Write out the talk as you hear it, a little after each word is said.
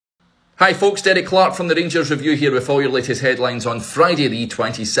Hi folks, Derek Clark from the Rangers Review here with all your latest headlines on Friday the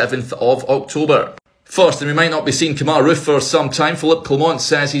 27th of October. First, and we might not be seeing Roofe for some time, Philippe Clement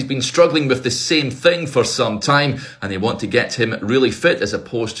says he's been struggling with the same thing for some time and they want to get him really fit as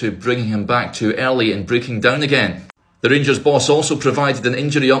opposed to bringing him back too early and breaking down again. The Rangers boss also provided an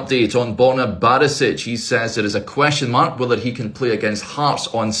injury update on Borna Barisic. He says there is a question mark whether he can play against Hearts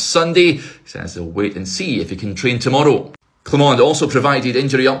on Sunday. He says they'll wait and see if he can train tomorrow. Clement also provided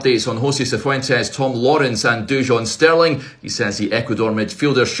injury updates on Jose Cifuentes, Tom Lawrence and Dujon Sterling. He says the Ecuador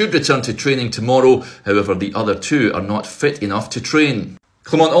midfielder should return to training tomorrow. However, the other two are not fit enough to train.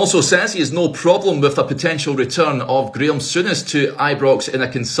 Clement also says he has no problem with a potential return of Graham Souness to Ibrox in a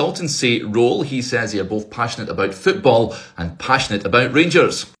consultancy role. He says they are both passionate about football and passionate about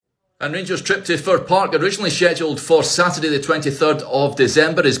Rangers. And Rangers' trip to Fir Park, originally scheduled for Saturday the 23rd of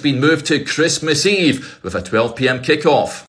December, has been moved to Christmas Eve with a 12 p.m. kick-off.